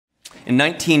In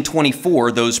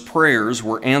 1924, those prayers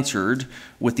were answered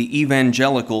with the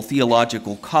Evangelical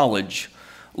Theological College,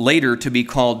 later to be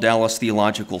called Dallas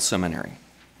Theological Seminary.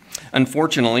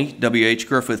 Unfortunately, W.H.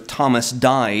 Griffith Thomas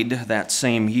died that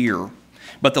same year,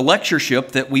 but the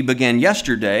lectureship that we began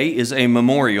yesterday is a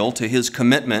memorial to his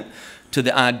commitment to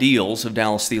the ideals of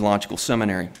Dallas Theological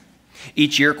Seminary.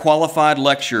 Each year, qualified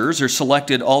lecturers are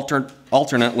selected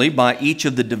alternately by each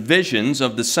of the divisions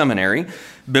of the seminary: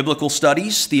 biblical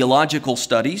studies, theological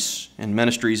studies, and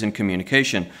ministries and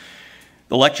communication.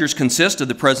 The lectures consist of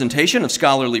the presentation of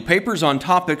scholarly papers on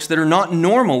topics that are not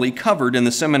normally covered in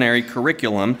the seminary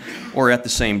curriculum or at the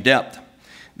same depth.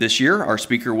 This year, our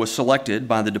speaker was selected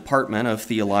by the Department of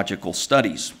Theological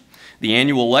Studies. The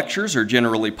annual lectures are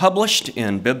generally published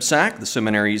in BibSac, the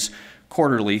seminary's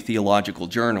quarterly theological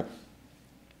journal.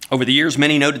 Over the years,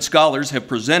 many noted scholars have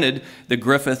presented the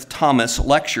Griffith Thomas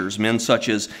Lectures, men such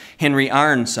as Henry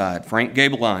Ironside, Frank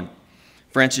Gabeline,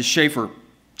 Francis Schaeffer,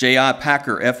 J.I.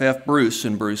 Packer, F.F. Bruce,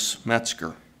 and Bruce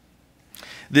Metzger.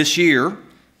 This year,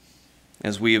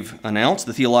 as we have announced,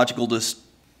 the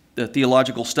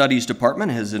Theological Studies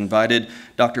Department has invited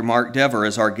Dr. Mark Dever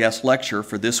as our guest lecturer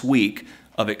for this week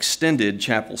of extended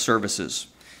chapel services.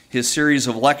 His series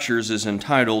of lectures is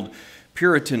entitled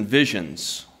Puritan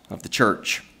Visions of the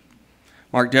Church.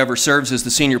 Mark Dever serves as the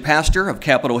senior pastor of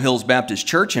Capitol Hills Baptist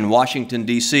Church in Washington,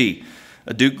 D.C.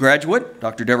 A Duke graduate,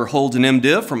 Dr. Dever holds an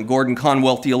MDiv from Gordon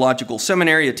Conwell Theological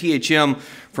Seminary, a THM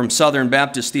from Southern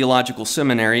Baptist Theological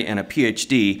Seminary, and a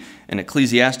PhD in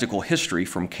ecclesiastical history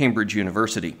from Cambridge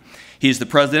University. He is the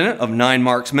president of 9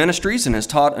 Marks Ministries and has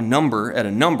taught at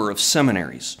a number of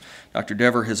seminaries. Dr.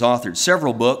 Dever has authored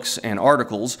several books and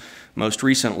articles, most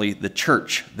recently, The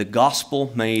Church, the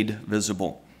Gospel Made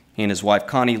Visible. He and his wife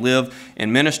Connie live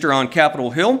and minister on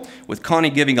Capitol Hill, with Connie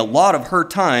giving a lot of her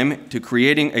time to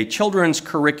creating a children's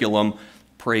curriculum,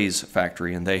 Praise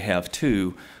Factory, and they have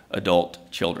 2 adult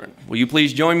children. Will you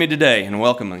please join me today in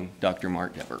welcoming Dr.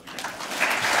 Mark Dever?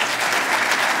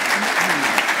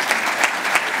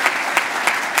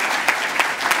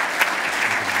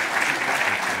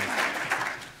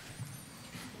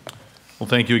 Well,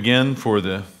 thank you again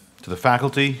to the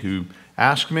faculty who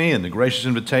asked me, and the gracious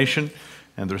invitation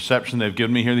and the reception they've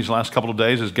given me here these last couple of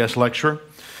days as guest lecturer.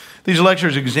 These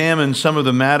lectures examine some of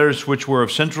the matters which were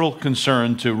of central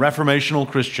concern to Reformational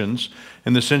Christians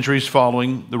in the centuries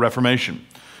following the Reformation.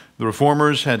 The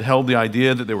Reformers had held the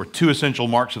idea that there were 2 essential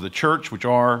marks of the church, which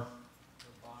are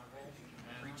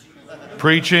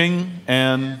preaching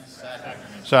and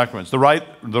sacraments. The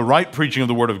right preaching of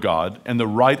the Word of God and the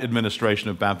right administration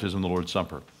of baptism and the Lord's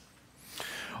Supper.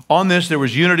 On this, there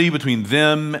was unity between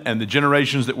them and the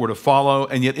generations that were to follow,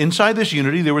 and yet inside this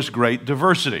unity, there was great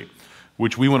diversity,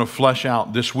 which we want to flesh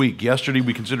out this week. Yesterday,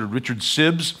 we considered Richard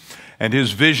Sibbes and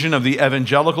his vision of the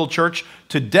evangelical church.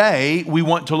 Today, we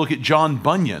want to look at John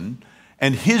Bunyan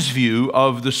and his view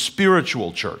of the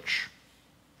spiritual church.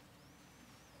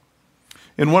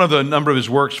 In one of the number of his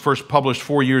works, first published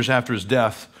 4 years after his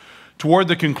death, toward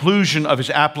the conclusion of his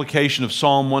application of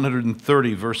Psalm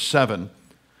 130, verse 7,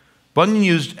 Bunyan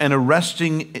used an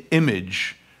arresting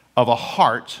image of a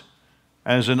heart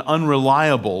as an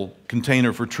unreliable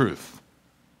container for truth.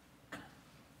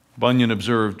 Bunyan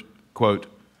observed, quote,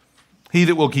 "He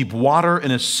that will keep water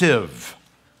in a sieve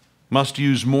must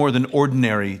use more than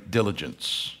ordinary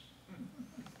diligence."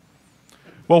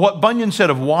 Well, what Bunyan said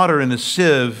of water in a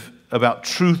sieve about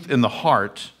truth in the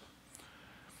heart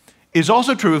is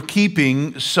also true of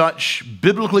keeping such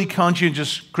biblically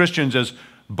conscientious Christians as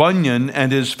Bunyan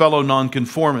and his fellow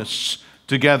nonconformists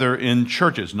together in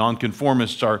churches.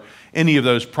 Nonconformists are any of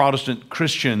those Protestant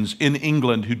Christians in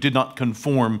England who did not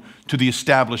conform to the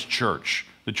established church,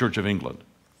 the Church of England.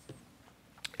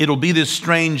 It'll be this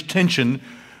strange tension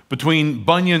between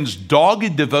Bunyan's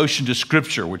dogged devotion to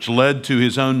Scripture, which led to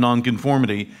his own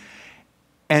nonconformity,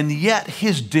 and yet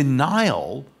his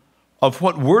denial of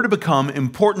what were to become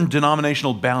important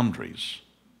denominational boundaries.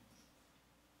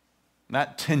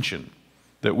 That tension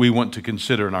that we want to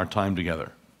consider in our time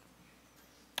together.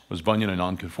 Was Bunyan a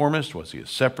nonconformist? Was he a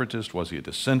separatist? Was he a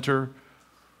dissenter?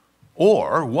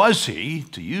 Or was he,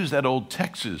 to use that old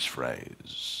Texas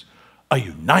phrase, a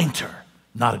uniter,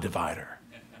 not a divider?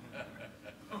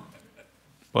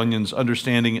 Bunyan's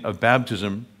understanding of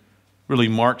baptism really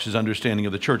marks his understanding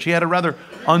of the church. He had a rather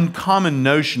uncommon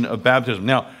notion of baptism.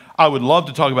 Now, I would love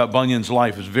to talk about Bunyan's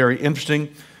life. It's very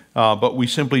interesting, but we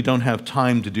simply don't have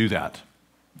time to do that.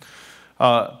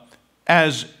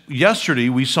 As yesterday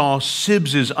we saw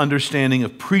Sibbes' understanding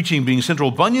of preaching being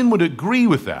central, Bunyan would agree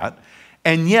with that,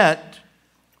 and yet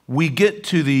we get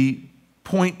to the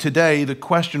point today, the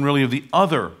question really of the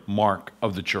other mark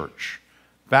of the church,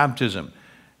 baptism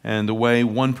and the way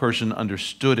one person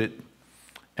understood it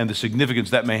and the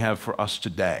significance that may have for us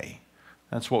today.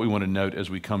 That's what we want to note as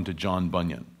we come to John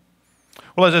Bunyan.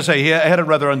 Well, as I say, he had a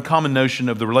rather uncommon notion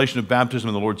of the relation of baptism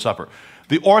and the Lord's Supper.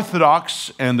 The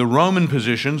Orthodox and the Roman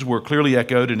positions were clearly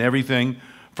echoed in everything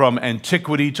from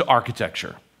antiquity to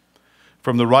architecture,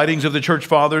 from the writings of the church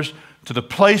fathers to the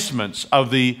placements of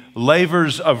the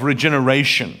lavers of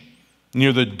regeneration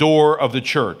near the door of the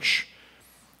church.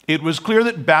 It was clear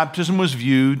that baptism was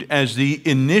viewed as the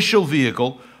initial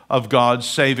vehicle of God's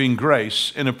saving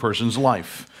grace in a person's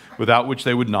life, without which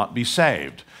they would not be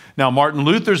saved. Now, Martin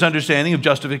Luther's understanding of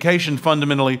justification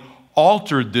fundamentally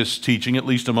altered this teaching, at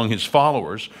least among his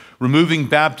followers, removing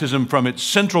baptism from its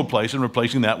central place and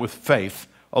replacing that with faith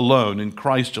alone in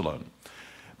Christ alone.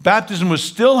 Baptism was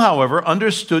still, however,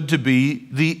 understood to be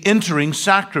the entering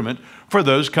sacrament for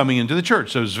those coming into the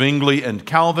church. So Zwingli and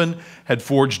Calvin had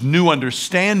forged new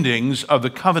understandings of the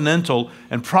covenantal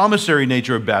and promissory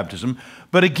nature of baptism,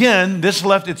 but again, this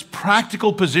left its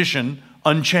practical position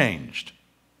unchanged.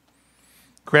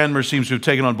 Cranmer seems to have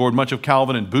taken on board much of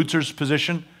Calvin and Bucer's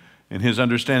position in his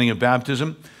understanding of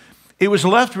baptism. It was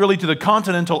left really to the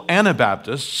continental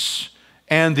Anabaptists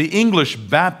and the English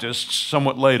Baptists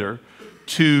somewhat later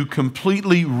to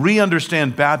completely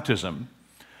re-understand baptism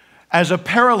as a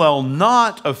parallel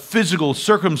not of physical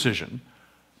circumcision,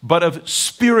 but of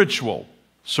spiritual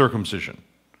circumcision.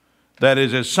 That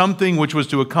is, as something which was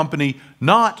to accompany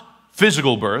not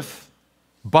physical birth,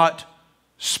 but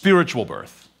spiritual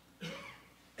birth.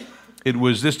 It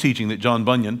was this teaching that John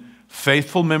Bunyan,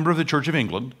 faithful member of the Church of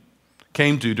England,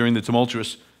 came to during the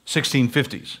tumultuous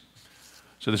 1650s.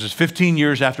 So this is 15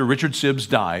 years after Richard Sibbes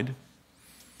died.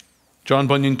 John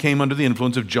Bunyan came under the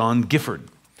influence of John Gifford,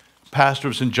 pastor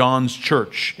of St. John's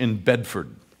Church in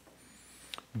Bedford.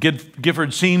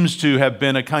 Gifford seems to have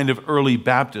been a kind of early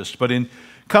Baptist, but in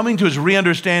coming to his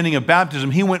re-understanding of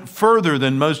baptism, he went further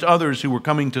than most others who were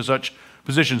coming to such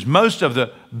positions. Most of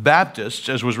the Baptists,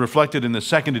 as was reflected in the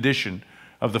second edition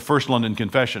of the First London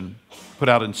Confession, put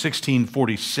out in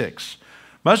 1646,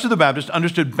 most of the Baptists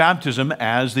understood baptism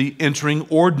as the entering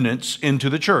ordinance into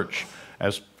the church,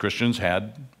 as Christians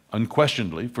had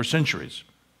unquestionably for centuries.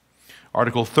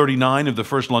 Article 39 of the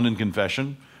First London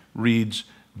Confession reads,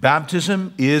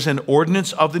 "Baptism is an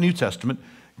ordinance of the New Testament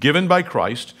given by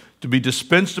Christ to be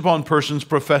dispensed upon persons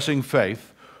professing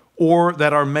faith or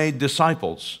that are made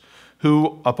disciples,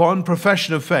 who upon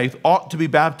profession of faith ought to be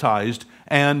baptized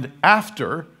and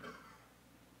after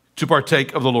to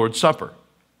partake of the Lord's Supper."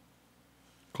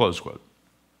 Close quote.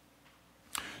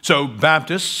 So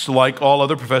Baptists, like all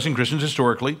other professing Christians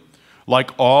historically,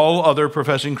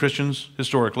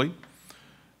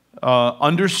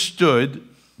 understood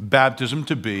baptism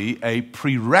to be a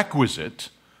prerequisite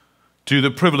to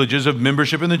the privileges of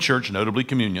membership in the church, notably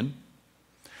communion.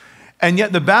 And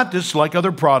yet the Baptists, like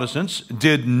other Protestants,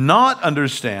 did not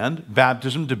understand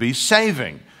baptism to be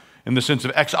saving in the sense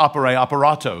of ex opere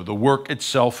operato, the work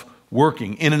itself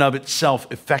working, in and of itself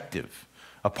effective,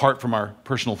 apart from our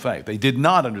personal faith. They did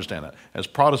not understand that, as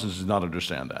Protestants did not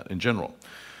understand that in general.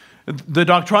 The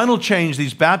doctrinal change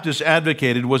these Baptists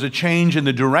advocated was a change in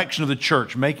the direction of the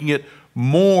church, making it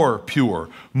more pure,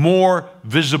 more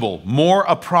visible, more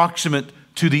approximate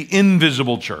to the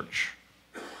invisible church.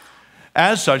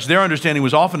 As such, their understanding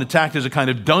was often attacked as a kind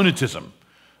of Donatism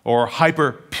or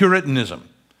hyper-Puritanism.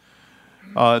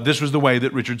 This was the way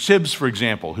that Richard Sibbes, for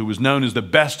example, who was known as the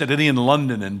best at any in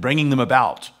London and bringing them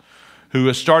about, who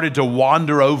has started to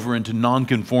wander over into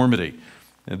nonconformity,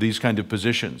 these kind of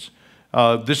positions.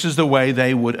 This is the way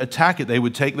they would attack it. They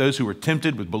would take those who were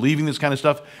tempted with believing this kind of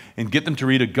stuff and get them to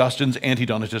read Augustine's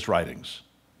anti-Donatist writings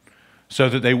so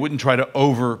that they wouldn't try to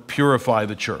over-purify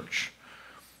the church.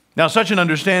 Now, such an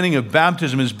understanding of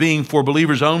baptism as being for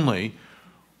believers only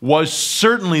was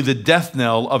certainly the death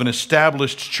knell of an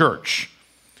established church,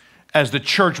 as the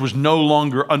church was no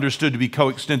longer understood to be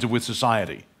coextensive with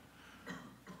society.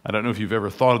 I don't know if you've ever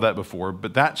thought of that before,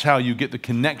 but that's how you get the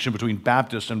connection between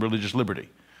Baptist and religious liberty.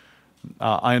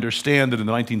 I understand that in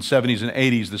the 1970s and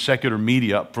 80s, the secular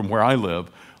media from where I live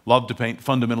loved to paint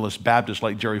fundamentalist Baptists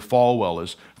like Jerry Falwell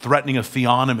as threatening a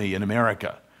theonomy in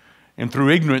America. And through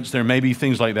ignorance, there may be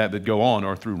things like that that go on,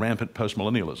 or through rampant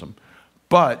postmillennialism.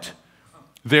 But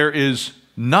there is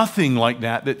nothing like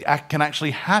that that can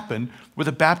actually happen with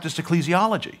a Baptist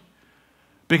ecclesiology.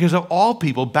 Because of all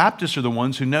people, Baptists are the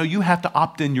ones who know you have to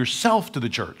opt in yourself to the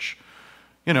church.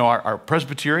 You know, our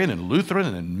Presbyterian and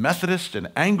Lutheran and Methodist and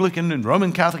Anglican and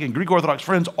Roman Catholic and Greek Orthodox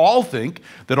friends all think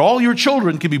that all your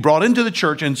children can be brought into the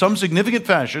church in some significant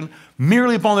fashion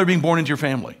merely upon their being born into your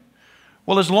family.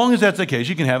 Well, as long as that's the case,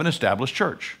 you can have an established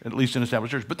church, at least an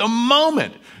established church. But the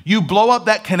moment you blow up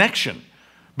that connection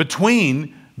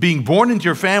between being born into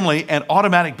your family and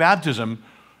automatic baptism,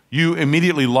 you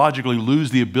immediately logically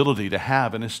lose the ability to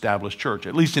have an established church,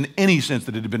 at least in any sense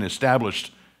that it had been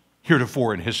established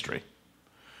heretofore in history.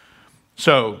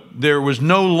 So there was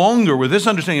no longer, with this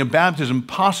understanding of baptism,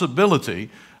 possibility,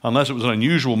 unless it was an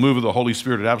unusual move of the Holy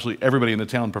Spirit, and absolutely everybody in the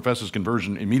town professes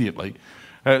conversion immediately.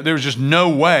 There was just no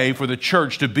way for the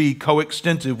church to be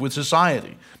coextensive with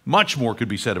society. Much more could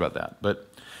be said about that.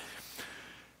 But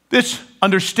this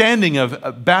understanding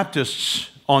of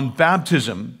Baptists on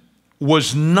baptism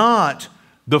was not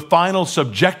the final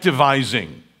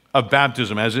subjectivizing of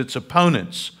baptism as its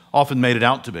opponents often made it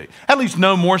out to be. At least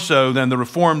no more so than the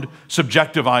Reformed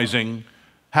subjectivizing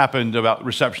happened about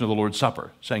reception of the Lord's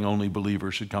Supper, saying only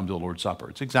believers should come to the Lord's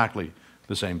Supper. It's exactly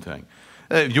the same thing.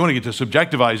 If you want to get to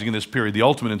subjectivizing in this period, the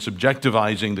ultimate in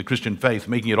subjectivizing the Christian faith,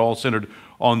 making it all centered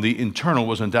on the internal,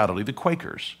 was undoubtedly the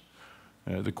Quakers.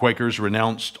 The Quakers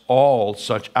renounced all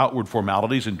such outward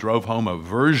formalities and drove home a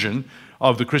version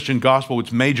of the Christian gospel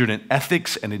which majored in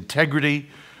ethics and integrity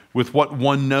with what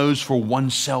one knows for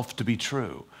oneself to be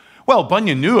true. Well,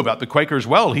 Bunyan knew about the Quakers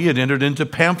well. He had entered into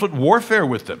pamphlet warfare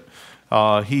with them.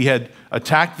 He had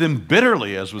attacked them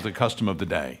bitterly, as was the custom of the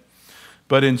day.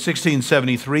 But in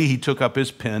 1673, he took up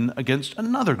his pen against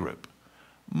another group,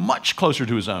 much closer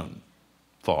to his own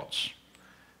thoughts,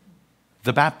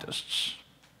 the Baptists.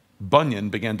 Bunyan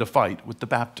began to fight with the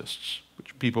Baptists,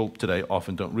 which people today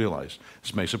often don't realize.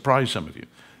 This may surprise some of you,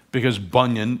 because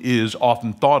Bunyan is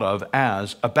often thought of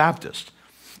as a Baptist.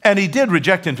 And he did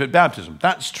reject infant baptism,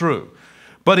 that's true.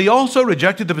 But he also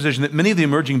rejected the position that many of the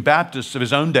emerging Baptists of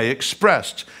his own day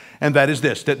expressed, and that is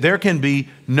this, that there can be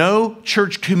no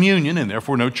church communion, and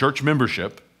therefore no church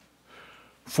membership,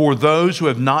 for those who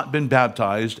have not been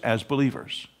baptized as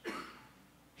believers.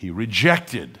 He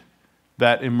rejected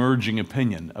that emerging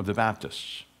opinion of the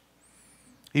Baptists.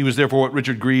 He was therefore what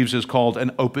Richard Greaves has called an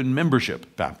open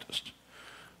membership Baptist.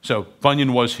 So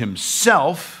Bunyan was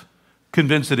himself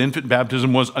convinced that infant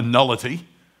baptism was a nullity.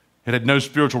 It had no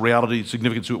spiritual reality,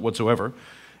 significance to it whatsoever.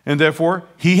 And therefore,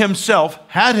 he himself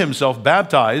had himself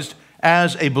baptized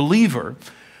as a believer,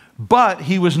 but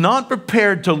he was not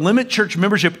prepared to limit church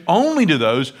membership only to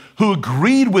those who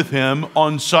agreed with him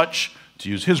on such, to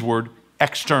use his word,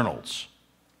 externals.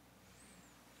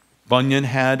 Bunyan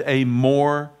had a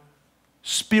more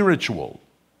spiritual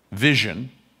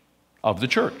vision of the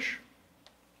church.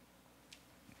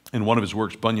 In one of his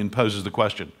works, Bunyan poses the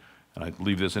question, and I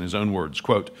leave this in his own words,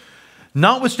 quote,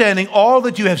 "Notwithstanding all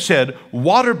that you have said,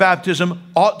 water baptism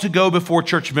ought to go before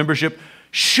church membership.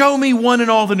 Show me one in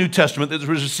all the New Testament that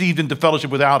was received into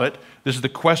fellowship without it." This is the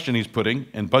question he's putting,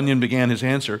 and Bunyan began his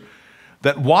answer.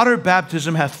 "That water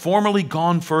baptism hath formerly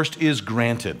gone first is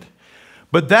granted.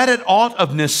 But that it ought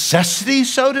of necessity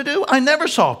so to do, I never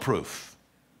saw proof."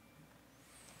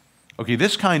 Okay,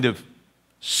 this kind of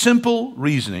simple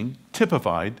reasoning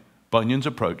typified Bunyan's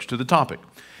approach to the topic.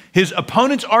 His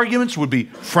opponent's arguments would be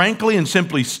frankly and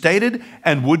simply stated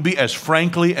and would be as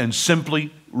frankly and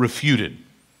simply refuted.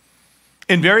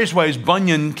 In various ways,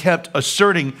 Bunyan kept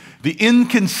asserting the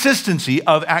inconsistency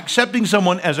of accepting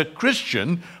someone as a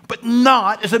Christian, but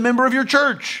not as a member of your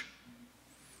church.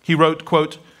 He wrote,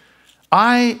 quote,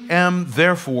 "I am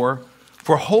therefore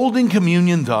for holding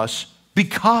communion thus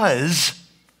because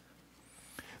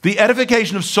the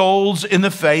edification of souls in the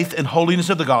faith and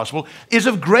holiness of the gospel is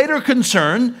of greater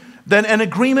concern than an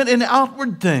agreement in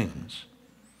outward things.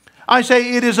 I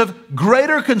say it is of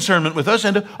greater concernment with us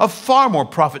and of far more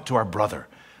profit to our brother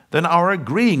than our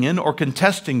agreeing in or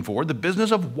contesting for the business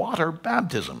of water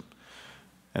baptism."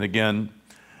 And again,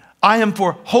 "I am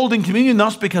for holding communion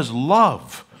thus because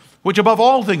love, which above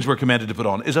all things we're commanded to put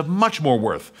on, is of much more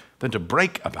worth than to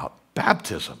break about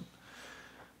baptism."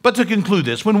 But to conclude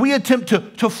this, when we attempt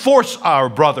to force our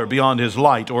brother beyond his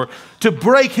light, or to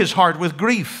break his heart with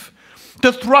grief,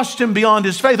 to thrust him beyond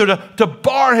his faith, or to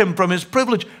bar him from his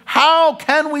privilege, how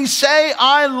can we say,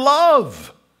 "I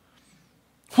love"?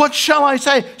 What shall I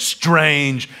say?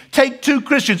 Strange. Take two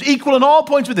Christians, equal in all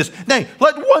points with this. Nay,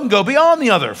 let one go beyond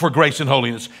the other for grace and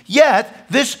holiness. Yet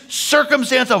this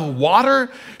circumstance of water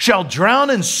shall drown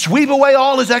and sweep away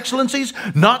all his excellencies,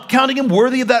 not counting him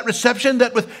worthy of that reception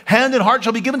that with hand and heart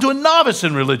shall be given to a novice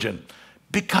in religion,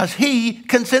 because he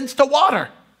consents to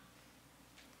water.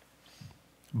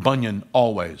 Bunyan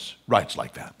always writes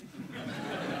like that.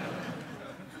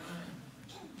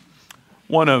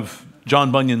 One of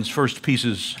John Bunyan's first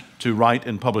pieces to write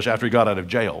and publish after he got out of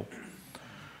jail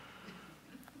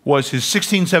was his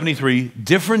 1673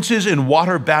 Differences in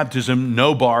Water Baptism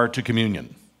No Bar to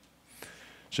Communion.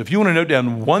 So if you want to note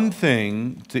down one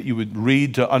thing that you would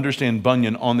read to understand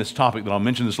Bunyan on this topic that I'll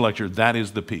mention in this lecture, that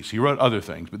is the piece. He wrote other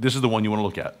things, but this is the one you want to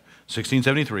look at.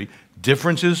 1673,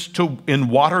 differences in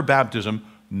water baptism,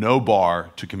 no bar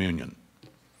to communion.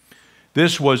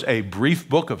 This was a brief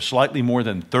book of slightly more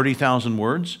than 30,000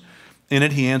 words. In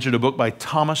it, he answered a book by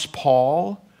Thomas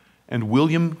Paul and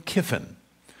William Kiffin,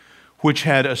 which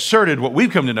had asserted what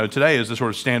we've come to know today as the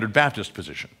sort of standard Baptist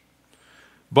position.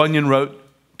 Bunyan wrote,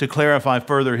 to clarify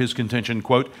further his contention,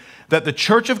 quote, that the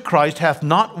Church of Christ hath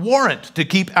not warrant to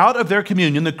keep out of their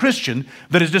communion the Christian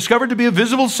that is discovered to be a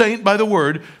visible saint by the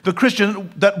word, the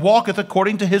Christian that walketh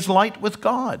according to his light with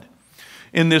God.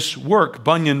 In this work,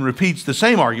 Bunyan repeats the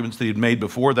same arguments that he had made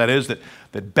before, that is,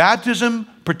 that baptism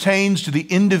pertains to the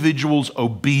individual's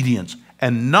obedience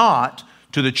and not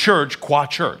to the church qua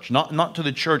church, not to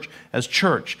the church as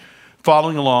church.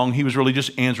 Following along, he was really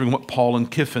just answering what Paul and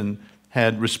Kiffin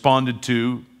had responded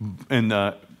to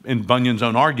in Bunyan's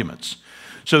own arguments.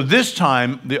 So this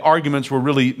time, the arguments were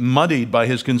really muddied by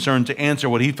his concern to answer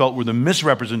what he felt were the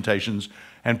misrepresentations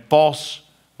and false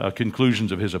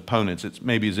conclusions of his opponents. It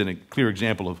maybe is a clear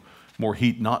example of more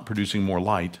heat not producing more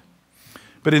light.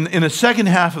 But in the second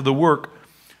half of the work,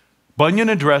 Bunyan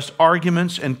addressed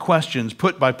arguments and questions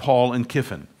put by Paul and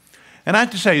Kiffin. And I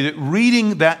have to say that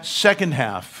reading that second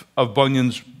half of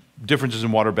Bunyan's Differences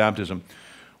in Water Baptism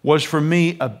was for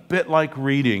me a bit like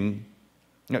reading,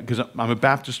 because I'm a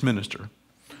Baptist minister,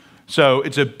 so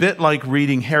it's a bit like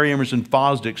reading Harry Emerson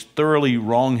Fosdick's thoroughly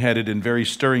wrong-headed and very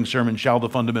stirring sermon, Shall the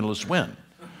Fundamentalists Win?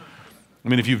 I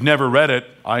mean, if you've never read it,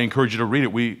 I encourage you to read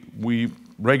it. We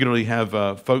regularly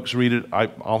have folks read it.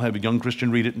 I'll have a young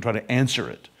Christian read it and try to answer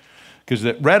it, because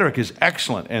the rhetoric is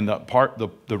excellent, and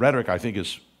the rhetoric, I think,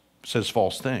 says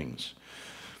false things.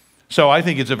 So I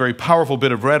think it's a very powerful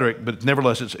bit of rhetoric, but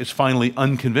nevertheless, it's finally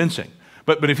unconvincing.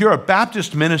 But if you're a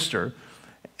Baptist minister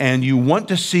and you want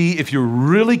to see if you're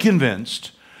really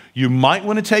convinced, you might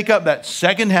want to take up that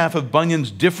second half of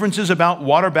Bunyan's Differences about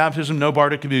Water Baptism, no bar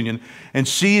to communion, and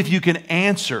see if you can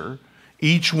answer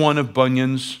each one of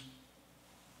Bunyan's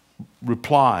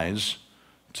replies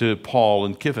to Paul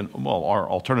and Kiffin. Well, or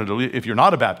alternatively, if you're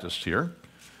not a Baptist here,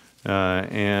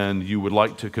 and you would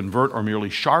like to convert or merely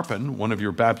sharpen one of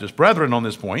your Baptist brethren on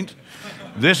this point,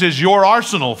 this is your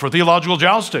arsenal for theological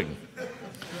jousting.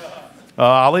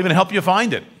 I'll even help you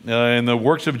find it. In the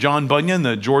works of John Bunyan,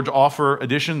 the George Offer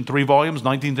edition, 3 volumes,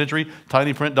 19th century,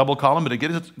 tiny print, double column, but it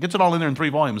gets it all in there in 3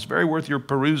 volumes. Very worth your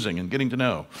perusing and getting to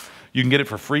know. You can get it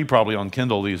for free probably on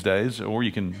Kindle these days, or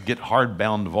you can get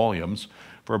hardbound volumes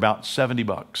for about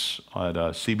 $70 at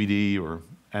CBD or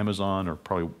Amazon, or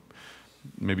probably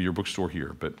maybe your bookstore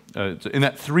here. But in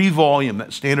that 3-volume,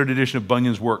 that standard edition of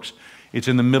Bunyan's works, it's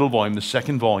in the middle volume, the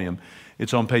second volume.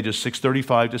 It's on pages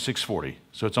 635 to 640.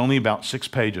 So it's only about 6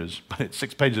 pages, but it's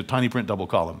 6 pages of tiny print double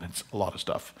column. It's a lot of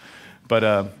stuff.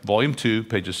 But volume 2,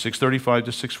 pages 635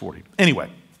 to 640.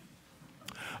 Anyway,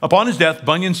 upon his death,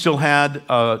 Bunyan still had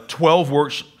 12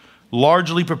 works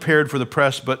largely prepared for the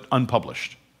press but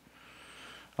unpublished.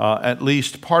 At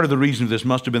least part of the reason for this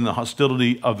must have been the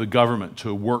hostility of the government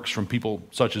to works from people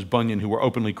such as Bunyan, who were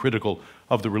openly critical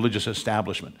of the religious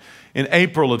establishment. In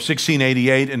April of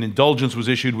 1688, an indulgence was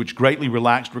issued which greatly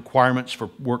relaxed requirements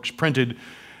for works printed,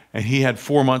 and he had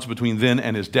 4 months between then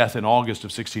and his death in August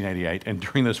of 1688, and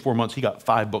during those 4 months he got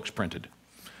 5 books printed.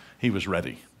 He was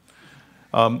ready.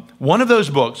 One of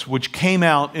those books, which came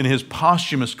out in his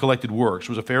posthumous collected works,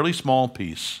 was a fairly small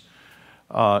piece.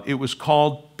 It was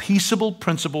called Peaceable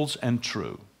Principles and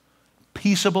True.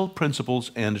 Peaceable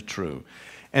Principles and True.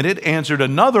 And it answered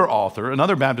another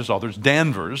Baptist author's,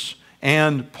 Danvers,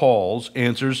 and Paul's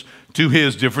answers to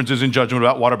his differences in judgment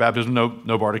about water baptism,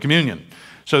 no bar to communion.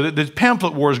 So the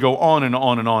pamphlet wars go on and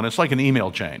on and on. It's like an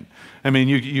email chain. I mean,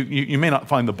 you may not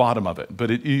find the bottom of it,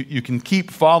 but you can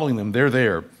keep following them. They're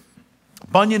there.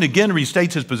 Bunyan again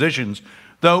restates his positions,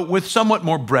 though with somewhat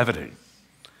more brevity.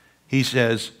 He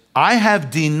says, I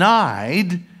have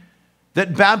denied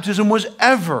that baptism was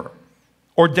ever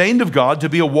ordained of God to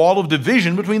be a wall of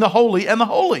division between the holy and the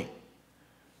holy.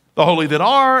 The holy that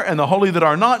are and the holy that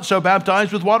are not so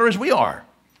baptized with water as we are.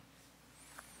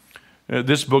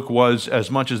 This book was, as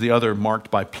much as the other,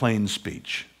 marked by plain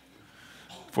speech.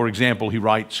 For example, he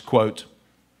writes, quote,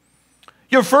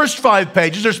 your first 5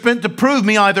 pages are spent to prove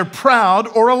me either proud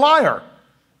or a liar.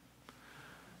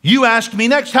 You ask me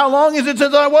next, how long is it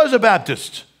since I was a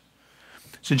Baptist?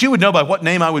 Since you would know by what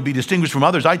name I would be distinguished from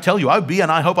others, I tell you I would be,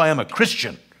 and I hope I am, a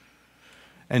Christian.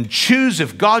 And choose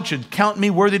if God should count me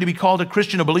worthy to be called a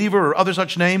Christian, a believer, or other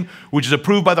such name, which is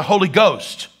approved by the Holy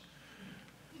Ghost.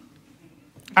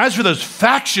 As for those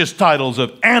factious titles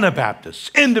of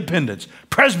Anabaptists, Independents,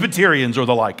 Presbyterians, or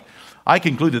the like, I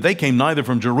conclude that they came neither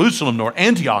from Jerusalem nor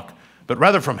Antioch, but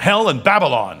rather from hell and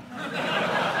Babylon.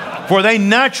 For they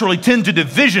naturally tend to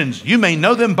divisions. You may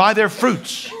know them by their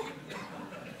fruits.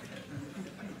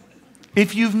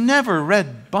 If you've never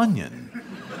read Bunyan,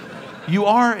 you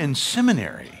are in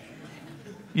seminary.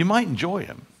 You might enjoy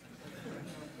him.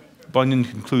 Bunyan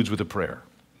concludes with a prayer.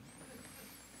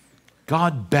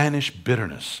 God, banish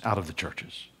bitterness out of the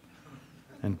churches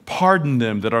and pardon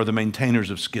them that are the maintainers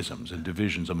of schisms and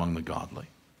divisions among the godly.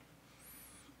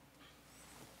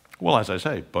 Well, as I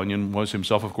say, Bunyan was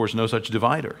himself, of course, no such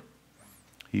divider.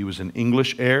 He was an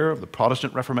English heir of the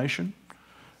Protestant Reformation,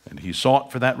 and he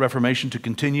sought for that Reformation to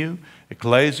continue.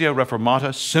 Ecclesia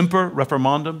reformata semper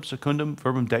reformandum secundum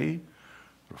verbum Dei.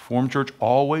 Reformed church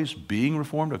always being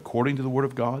reformed according to the Word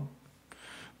of God.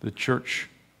 The church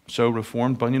so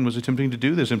reformed, Bunyan was attempting to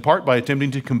do this, in part by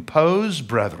attempting to compose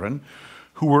brethren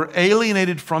who were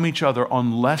alienated from each other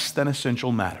on less than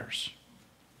essential matters,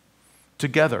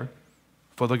 together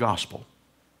for the gospel.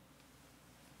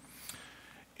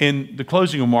 In the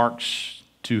closing remarks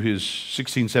to his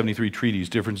 1673 treatise,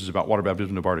 Differences About Water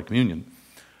Baptism and Departed Communion,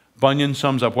 Bunyan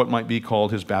sums up what might be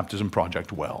called his baptism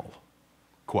project well.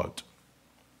 Quote,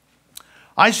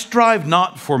 I strive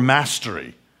not for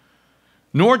mastery,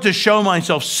 nor to show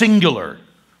myself singular,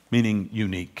 meaning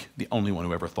unique, the only one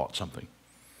who ever thought something.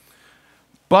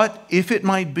 But if it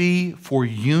might be for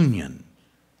union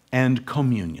and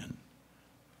communion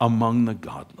among the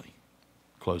godly.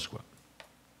 Close quote.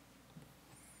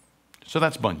 So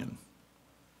that's Bunyan.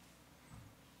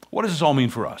 What does this all mean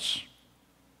for us?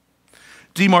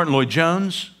 D. Martin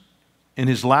Lloyd-Jones, in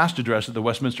his last address at the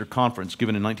Westminster Conference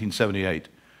given in 1978,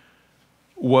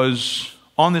 was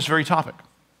on this very topic.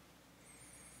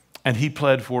 And he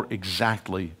pled for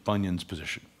exactly Bunyan's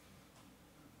position.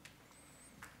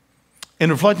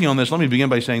 In reflecting on this, let me begin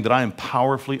by saying that I am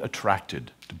powerfully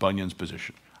attracted to Bunyan's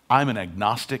position. I'm an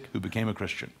agnostic who became a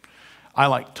Christian. I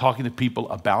like talking to people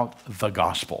about the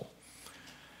gospel.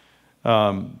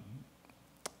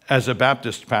 As a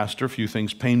Baptist pastor, few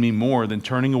things pain me more than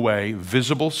turning away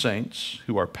visible saints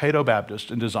who are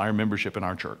paedo-Baptist and desire membership in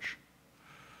our church.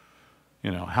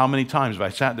 You know, how many times have I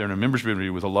sat there in a membership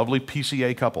interview with a lovely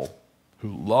PCA couple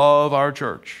who love our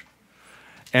church,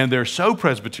 and they're so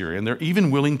Presbyterian, they're even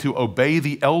willing to obey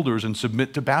the elders and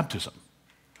submit to baptism.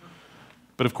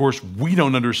 But of course, we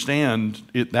don't understand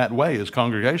it that way as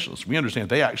Congregationalists. We understand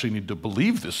they actually need to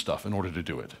believe this stuff in order to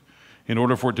do it. In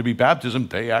order for it to be baptism,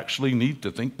 they actually need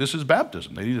to think this is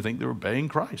baptism. They need to think they're obeying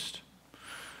Christ.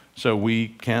 So we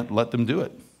can't let them do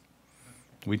it.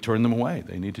 We turn them away.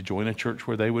 They need to join a church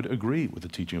where they would agree with the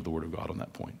teaching of the Word of God on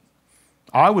that point.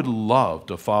 I would love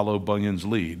to follow Bunyan's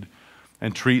lead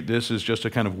and treat this as just a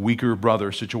kind of weaker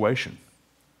brother situation.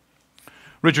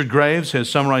 Richard Graves has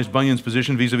summarized Bunyan's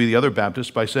position vis-a-vis the other Baptists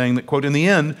by saying that, quote, in the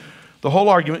end, the whole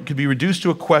argument could be reduced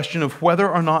to a question of whether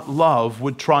or not love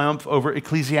would triumph over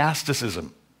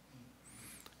ecclesiasticism.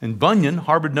 And Bunyan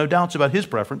harbored no doubts about his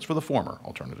preference for the former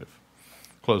alternative.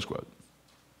 Close quote.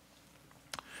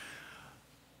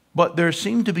 But there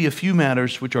seem to be a few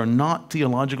matters which are not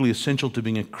theologically essential to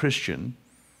being a Christian,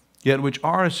 yet which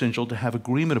are essential to have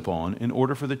agreement upon in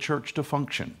order for the church to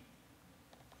function.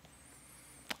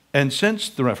 And since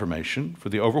the Reformation, for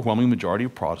the overwhelming majority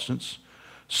of Protestants,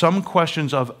 some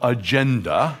questions of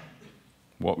agenda,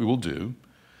 what we will do,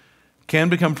 can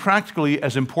become practically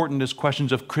as important as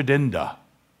questions of credenda,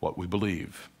 what we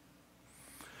believe.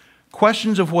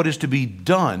 Questions of what is to be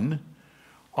done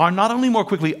are not only more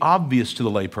quickly obvious to the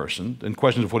layperson than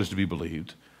questions of what is to be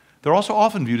believed, they're also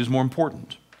often viewed as more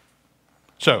important.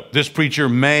 So, this preacher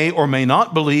may or may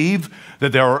not believe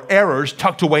that there are errors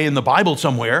tucked away in the Bible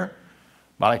somewhere,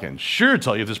 but I can sure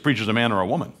tell you if this preacher's a man or a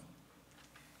woman.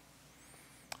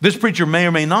 This preacher may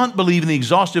or may not believe in the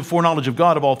exhaustive foreknowledge of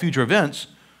God of all future events,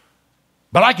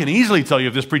 but I can easily tell you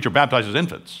if this preacher baptizes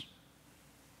infants.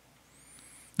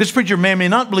 This preacher may or may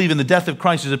not believe in the death of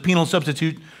Christ as a penal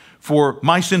substitute for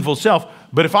my sinful self,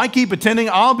 but if I keep attending,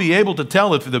 I'll be able to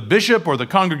tell if the bishop or the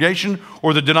congregation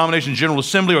or the denomination's general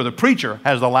assembly or the preacher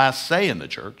has the last say in the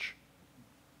church.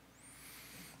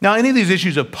 Now, any of these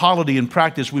issues of polity and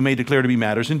practice we may declare to be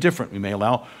matters indifferent. We may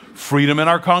allow freedom in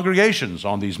our congregations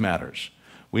on these matters.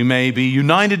 We may be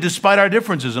united despite our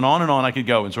differences, and on I could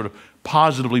go in sort of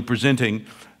positively presenting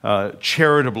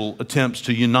charitable attempts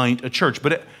to unite a church.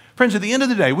 But friends, at the end of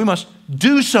the day, we must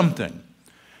do something.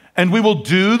 And we will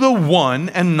do the one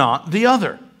and not the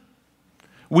other.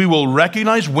 We will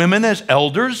recognize women as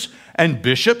elders and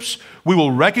bishops. We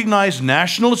will recognize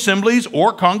national assemblies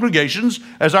or congregations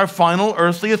as our final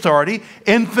earthly authority,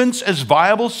 infants as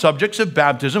viable subjects of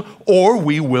baptism, or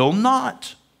we will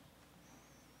not.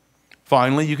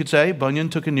 Finally, you could say Bunyan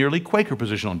took a nearly Quaker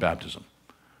position on baptism,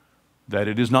 that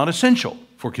it is not essential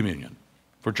for communion,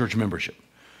 for church membership.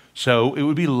 So it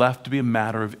would be left to be a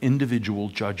matter of individual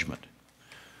judgment.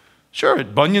 Sure,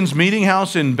 at Bunyan's meeting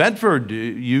house in Bedford,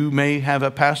 you may have a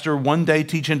pastor one day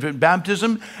teach infant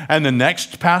baptism and the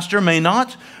next pastor may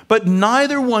not, but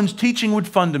neither one's teaching would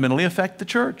fundamentally affect the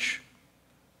church.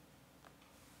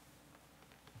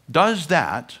 Does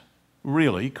that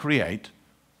really create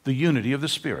the unity of the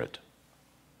Spirit?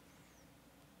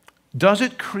 Does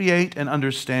it create an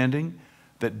understanding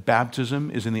that baptism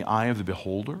is in the eye of the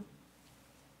beholder?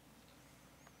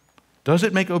 Does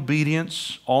it make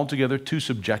obedience altogether too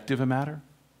subjective a matter?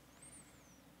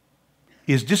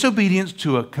 Is disobedience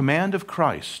to a command of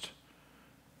Christ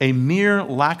a mere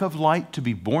lack of light to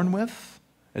be borne with,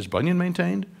 as Bunyan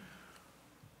maintained?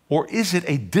 Or is it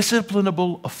a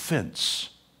disciplinable offense,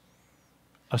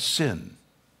 a sin?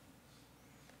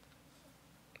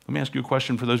 Let me ask you a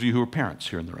question for those of you who are parents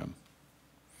here in the room.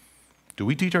 Do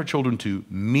we teach our children to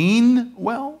mean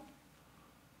well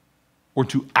or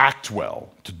to act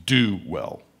well, to do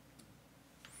well?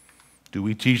 Do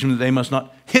we teach them that they must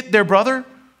not hit their brother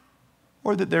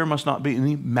or that there must not be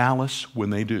any malice when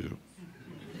they do?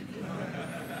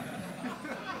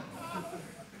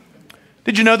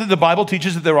 Did you know that the Bible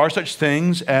teaches that there are such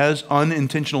things as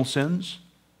unintentional sins?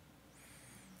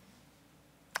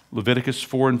 Leviticus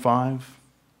 4 and 5,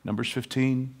 Numbers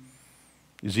 15,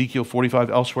 Ezekiel 45,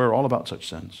 elsewhere, all about such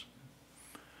sins.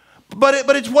 But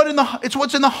it's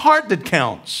what's in the heart that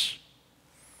counts.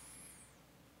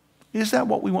 Is that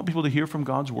what we want people to hear from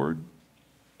God's word?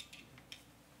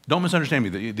 Don't misunderstand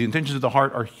me. The intentions of the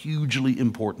heart are hugely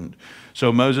important.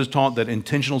 So Moses taught that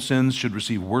intentional sins should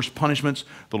receive worse punishments.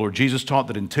 The Lord Jesus taught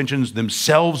that intentions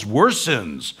themselves were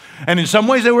sins. And in some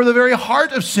ways, they were the very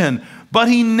heart of sin. But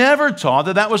he never taught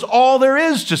that that was all there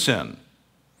is to sin.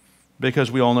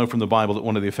 Because we all know from the Bible that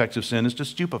one of the effects of sin is to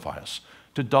stupefy us,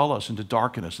 to dull us and to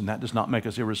darken us, and that does not make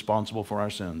us irresponsible for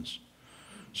our sins.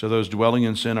 So those dwelling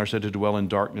in sin are said to dwell in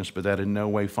darkness, but that in no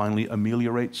way finally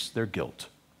ameliorates their guilt.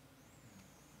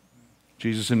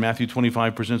 Jesus in Matthew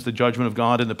 25 presents the judgment of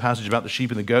God in the passage about the sheep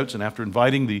and the goats, and after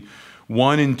inviting the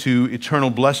one into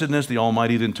eternal blessedness, the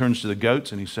Almighty then turns to the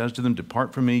goats, and he says to them,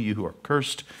 "Depart from me, you who are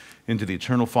cursed, into the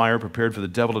eternal fire prepared for the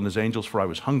devil and his angels, for I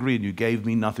was hungry and you gave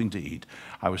me nothing to eat.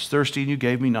 I was thirsty and you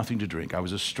gave me nothing to drink. I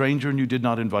was a stranger and you did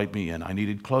not invite me in. I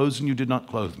needed clothes and you did not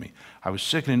clothe me. I was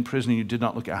sick and in prison and you did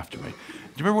not look after me."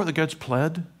 Do you remember what the goats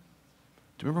pled?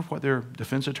 Do you remember what their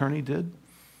defense attorney did?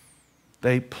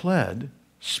 They pled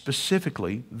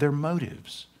specifically their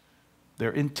motives,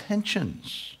 their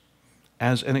intentions,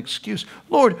 as an excuse.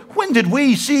 "Lord, when did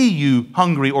we see you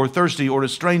hungry or thirsty or a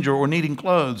stranger or needing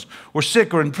clothes or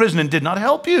sick or in prison and did not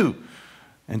help you?"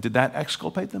 And did that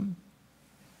exculpate them?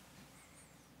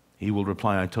 He will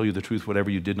reply, "I tell you the truth,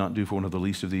 whatever you did not do for one of the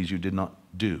least of these, you did not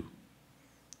do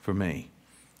for me."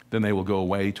 Then they will go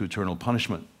away to eternal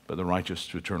punishment, but the righteous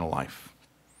to eternal life.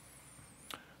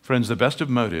 Friends, the best of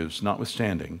motives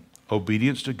notwithstanding,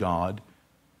 obedience to God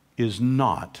is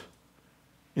not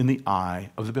in the eye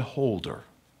of the beholder,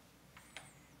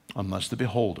 unless the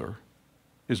beholder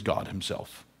is God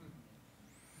himself.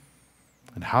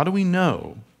 And how do we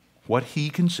know what he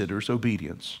considers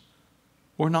obedience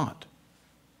or not?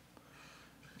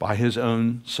 By his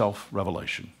own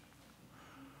self-revelation.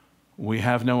 We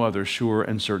have no other sure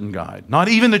and certain guide. Not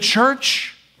even the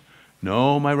church.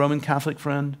 No, my Roman Catholic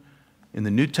friend. In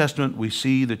the New Testament, we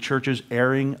see the churches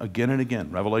erring again and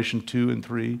again. Revelation 2 and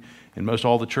 3, in most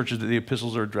all the churches that the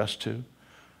epistles are addressed to.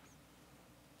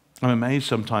 I'm amazed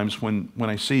sometimes when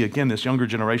I see, again, this younger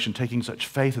generation taking such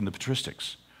faith in the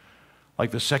patristics.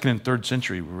 Like the 2nd and 3rd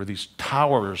century, where these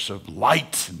towers of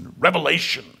light and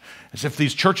revelation, as if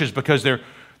these churches, because they're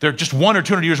just 100 or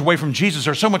 200 years away from Jesus,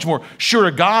 are so much more sure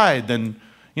a guide than,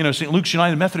 St. Luke's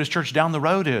United Methodist Church down the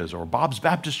road is, or Bob's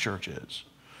Baptist Church is.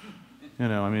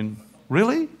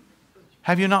 Really?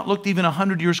 Have you not looked even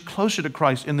 100 years closer to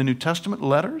Christ in the New Testament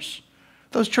letters?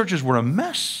 Those churches were a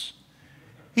mess,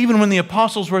 even when the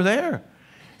apostles were there.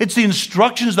 It's the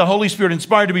instructions the Holy Spirit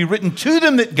inspired to be written to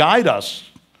them that guide us,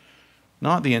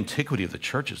 not the antiquity of the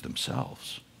churches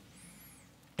themselves.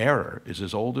 Error is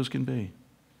as old as can be.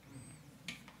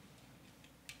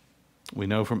 We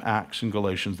know from Acts and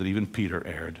Galatians that even Peter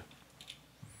erred.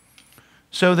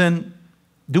 So then,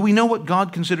 do we know what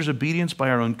God considers obedience by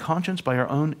our own conscience, by our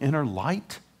own inner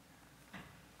light?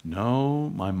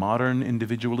 No, my modern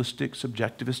individualistic,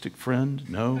 subjectivistic friend,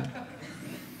 no.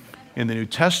 In the New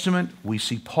Testament, we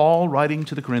see Paul writing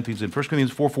to the Corinthians in 1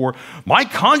 Corinthians 4:4, my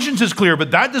conscience is clear,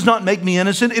 but that does not make me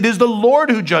innocent. It is the Lord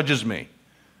who judges me.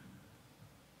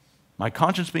 My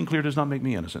conscience being clear does not make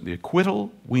me innocent. The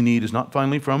acquittal we need is not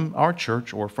finally from our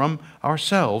church or from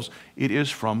ourselves. It is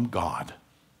from God.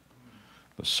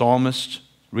 The psalmist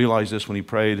realized this when he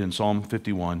prayed in Psalm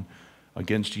 51,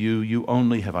 against you, you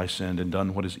only have I sinned and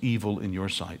done what is evil in your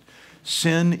sight.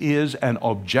 Sin is an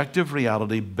objective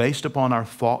reality based upon our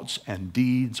thoughts and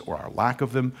deeds or our lack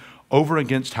of them over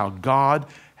against how God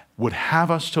would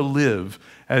have us to live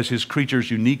as his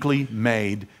creatures uniquely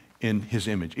made in his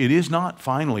image. It is not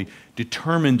finally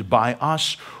determined by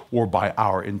us or by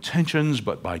our intentions,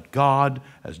 but by God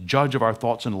as judge of our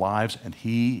thoughts and lives, and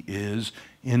he is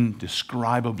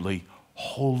indescribably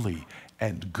holy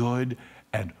and good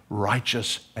and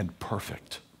righteous and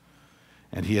perfect.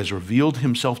 And he has revealed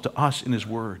himself to us in his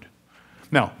word.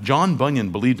 Now, John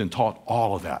Bunyan believed and taught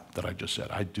all of that I just said.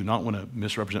 I do not want to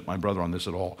misrepresent my brother on this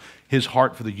at all. His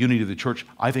heart for the unity of the church,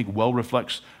 I think, well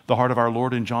reflects the heart of our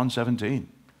Lord in John 17.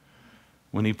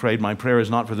 When he prayed, my prayer is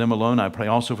not for them alone. I pray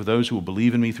also for those who will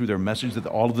believe in me through their message, that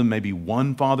all of them may be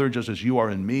one, Father, just as you are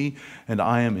in me and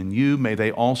I am in you. May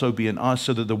they also be in us,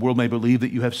 so that the world may believe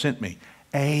that you have sent me.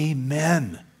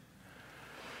 Amen.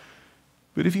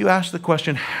 But if you ask the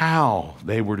question how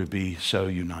they were to be so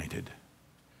united,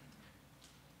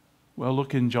 well,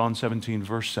 look in John 17,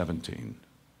 verse 17,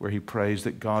 where he prays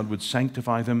that God would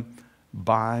sanctify them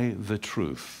by the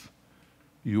truth.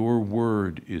 Your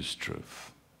word is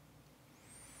truth.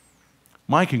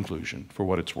 My conclusion, for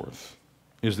what it's worth,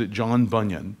 is that John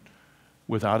Bunyan,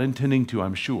 without intending to,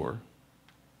 I'm sure,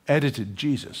 edited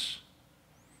Jesus.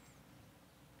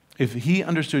 If he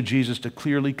understood Jesus to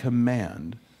clearly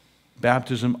command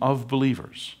baptism of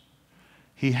believers,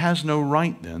 he has no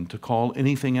right then to call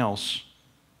anything else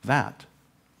that.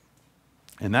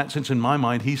 In that sense, in my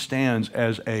mind, he stands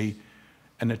as an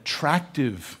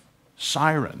attractive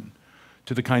siren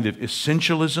to the kind of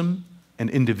essentialism and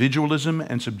individualism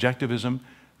and subjectivism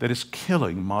that is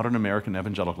killing modern American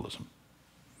evangelicalism.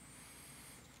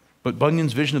 But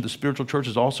Bunyan's vision of the spiritual church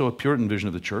is also a Puritan vision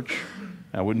of the church.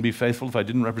 I wouldn't be faithful if I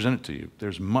didn't represent it to you.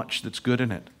 There's much that's good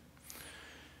in it.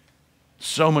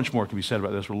 So much more can be said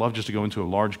about this. We'd love just to go into a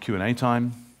large Q&A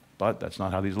time, but that's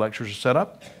not how these lectures are set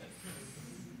up.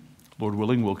 Lord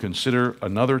willing, we'll consider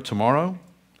another tomorrow,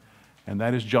 and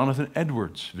that is Jonathan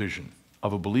Edwards' vision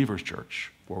of a believer's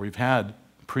church, where we've had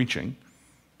preaching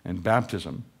and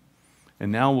baptism,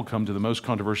 and now we'll come to the most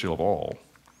controversial of all,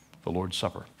 the Lord's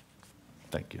Supper.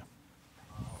 Thank you.